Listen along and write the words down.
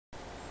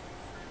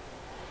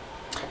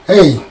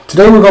Hey,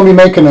 today we're going to be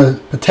making a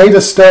potato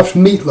stuffed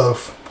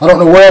meatloaf. I don't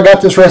know where I got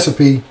this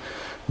recipe,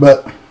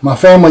 but my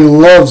family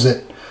loves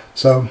it.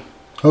 So,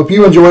 hope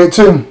you enjoy it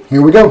too.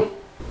 Here we go.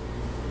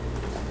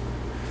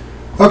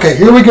 Okay,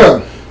 here we go.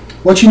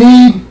 What you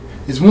need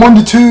is 1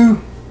 to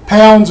 2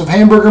 pounds of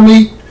hamburger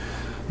meat.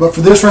 But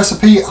for this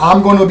recipe,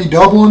 I'm going to be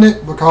doubling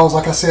it because,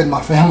 like I said,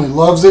 my family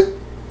loves it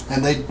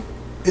and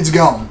it's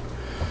gone.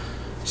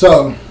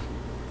 So,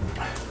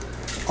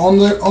 on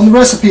the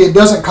recipe, it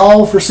doesn't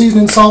call for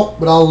seasoning salt,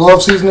 but I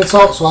love seasoning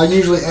salt, so I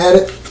usually add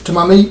it to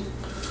my meat.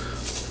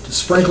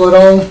 Just sprinkle it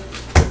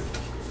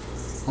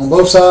on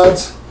both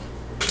sides.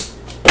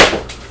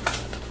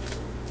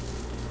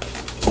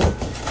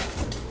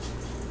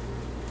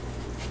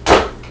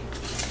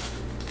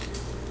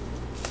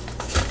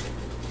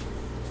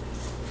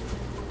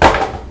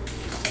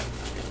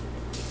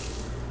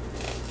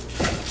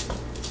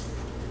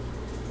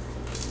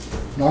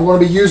 Now I'm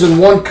going to be using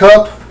 1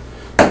 cup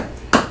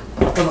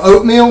of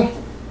oatmeal.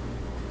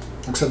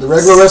 Like I said, the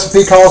regular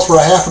recipe calls for a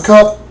 ½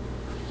 cup.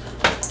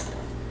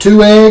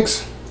 2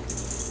 eggs.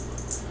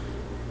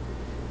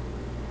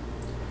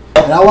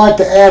 And I like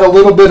to add a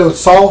little bit of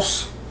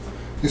sauce.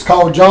 It's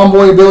called John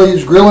Boy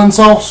Billy's grilling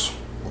sauce.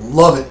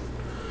 Love it.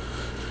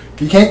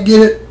 If you can't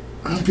get it,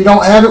 if you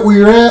don't have it where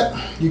you're at,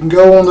 you can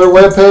go on their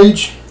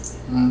webpage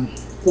and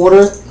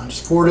order it. I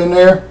just pour it in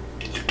there.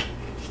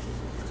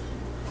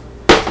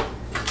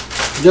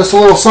 Just a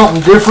little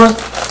something different.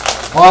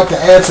 I like to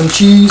add some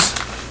cheese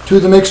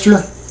to the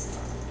mixture.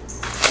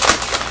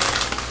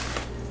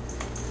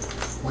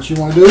 What you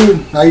want to do,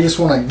 now you just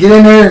want to get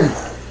in there and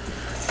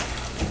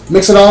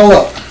mix it all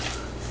up.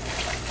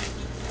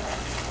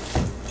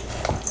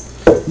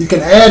 You can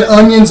add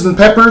onions and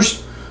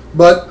peppers,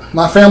 but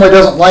my family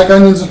doesn't like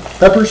onions and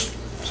peppers,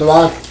 so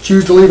I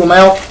choose to leave them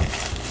out.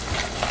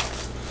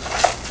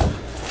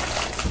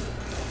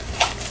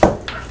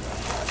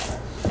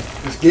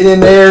 Just get in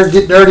there,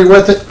 get dirty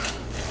with it.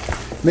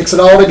 Mix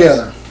it all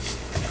together.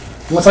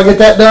 Once I get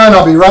that done,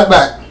 I'll be right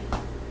back.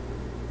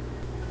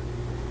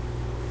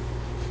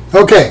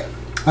 Okay,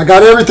 I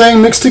got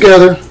everything mixed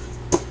together.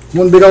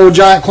 One big old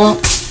giant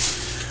clump.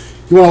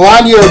 You want to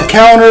line your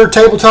counter,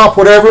 tabletop,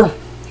 whatever.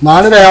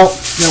 Line it out.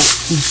 You know,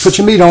 just put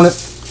your meat on it.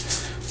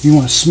 You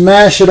want to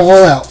smash it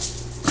all out.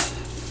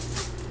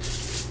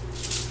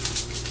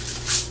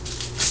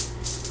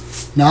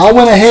 Now I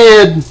went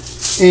ahead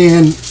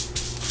and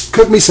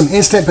cooked me some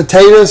instant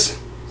potatoes.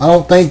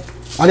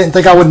 I didn't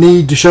think I would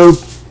need to show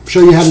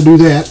you how to do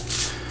that.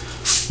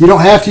 You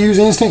don't have to use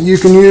instant. You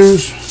can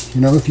use,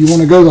 you know, if you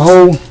want to go the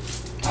whole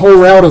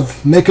route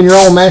of making your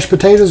own mashed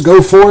potatoes, go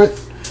for it.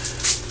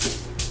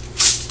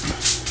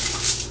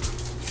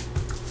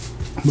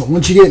 But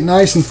once you get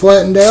nice and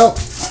flattened out,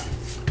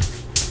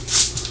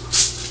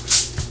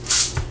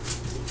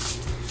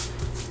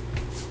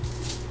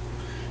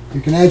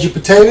 you can add your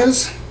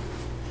potatoes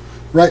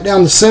right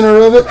down the center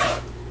of it.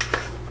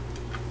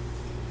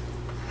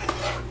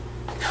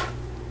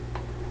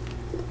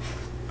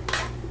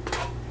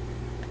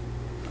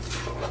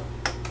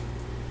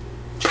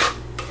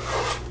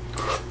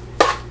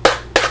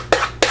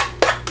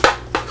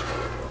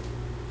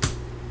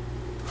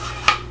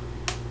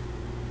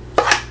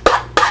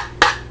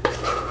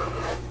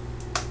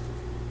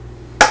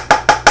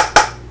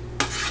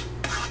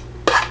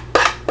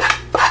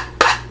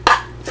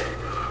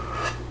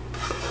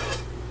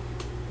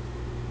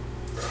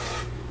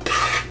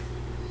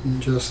 And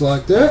just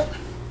like that.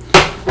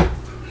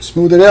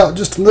 Smooth it out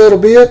just a little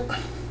bit.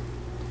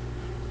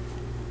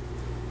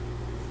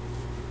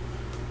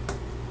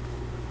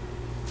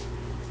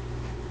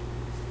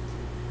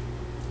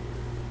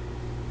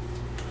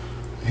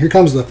 Here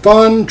comes the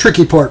fun,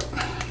 tricky part.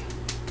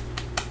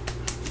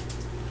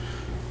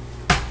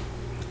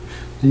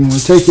 You want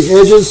to take the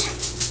edges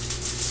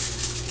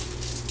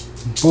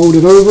and fold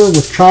it over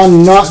with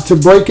trying not to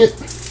break it.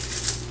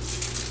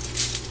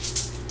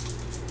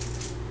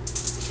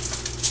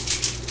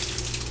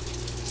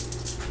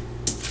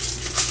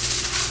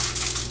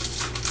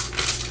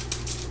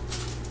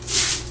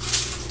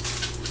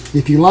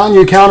 If you line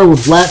your counter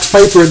with wax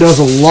paper, it does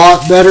a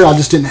lot better. I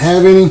just didn't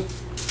have any.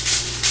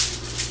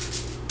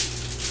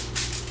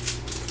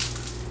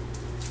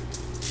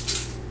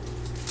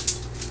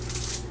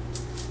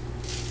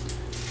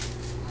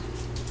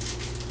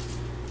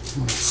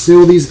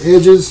 Seal these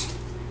edges.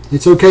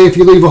 It's okay if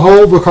you leave a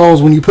hole,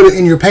 because when you put it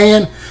in your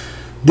pan,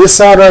 this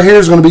side right here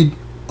is going to be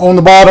on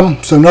the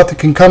bottom, so nothing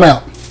can come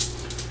out.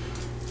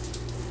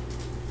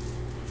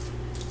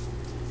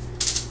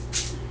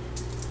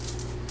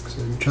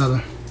 So try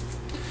to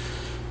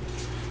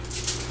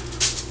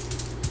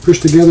push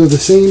together the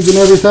seams and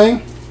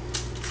everything.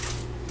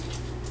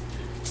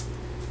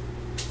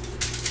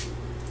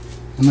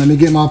 And let me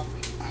get my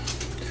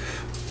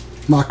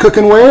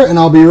cooking ware, and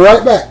I'll be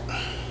right back.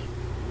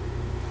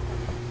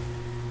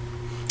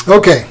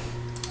 Okay,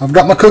 I've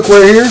got my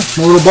cookware here,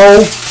 my little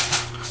bowl.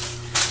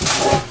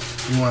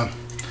 You want to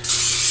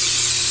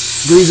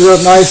grease it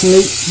up nice and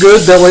neat,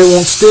 good, that way it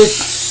won't stick.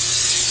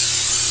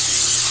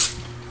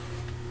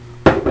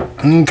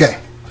 Okay,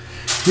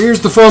 here's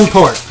the fun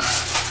part.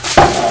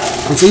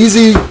 It's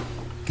easy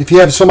if you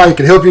have somebody that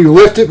can help you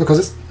lift it, because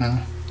it's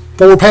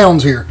 4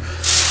 pounds here.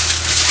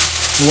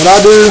 So what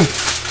I do,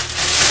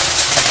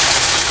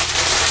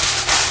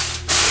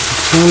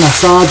 turn my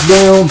sides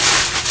down.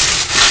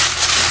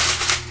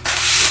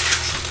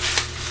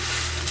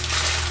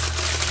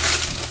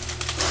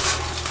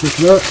 Pick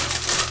it up.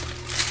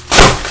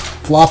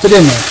 Flop it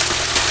in there.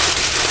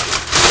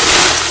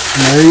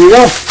 And there you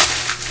go.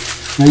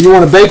 Now you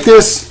want to bake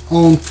this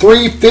on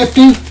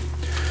 350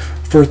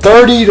 for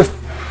 30 to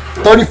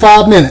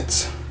 35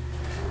 minutes.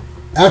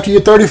 After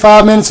your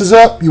 35 minutes is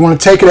up, you want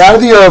to take it out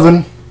of the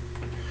oven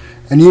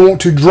and you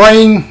want to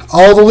drain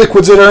all the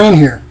liquids that are in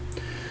here.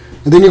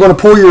 And then you're going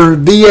to pour your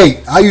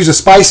V8. I use a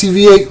spicy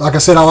V8. Like I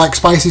said, I like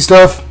spicy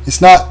stuff. It's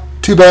not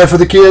too bad for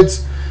the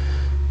kids.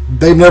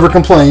 They've never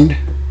complained.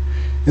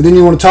 And then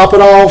you want to top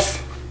it off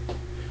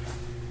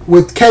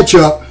with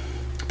ketchup.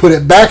 Put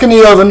it back in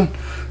the oven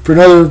for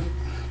another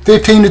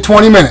 15 to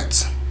 20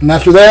 minutes. And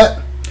after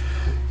that,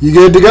 you're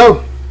good to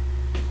go.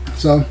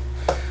 So,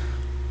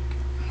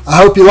 I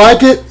hope you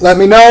like it. Let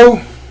me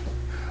know.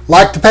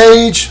 Like the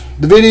page,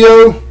 the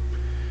video,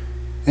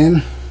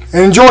 and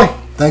enjoy.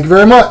 Thank you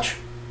very much.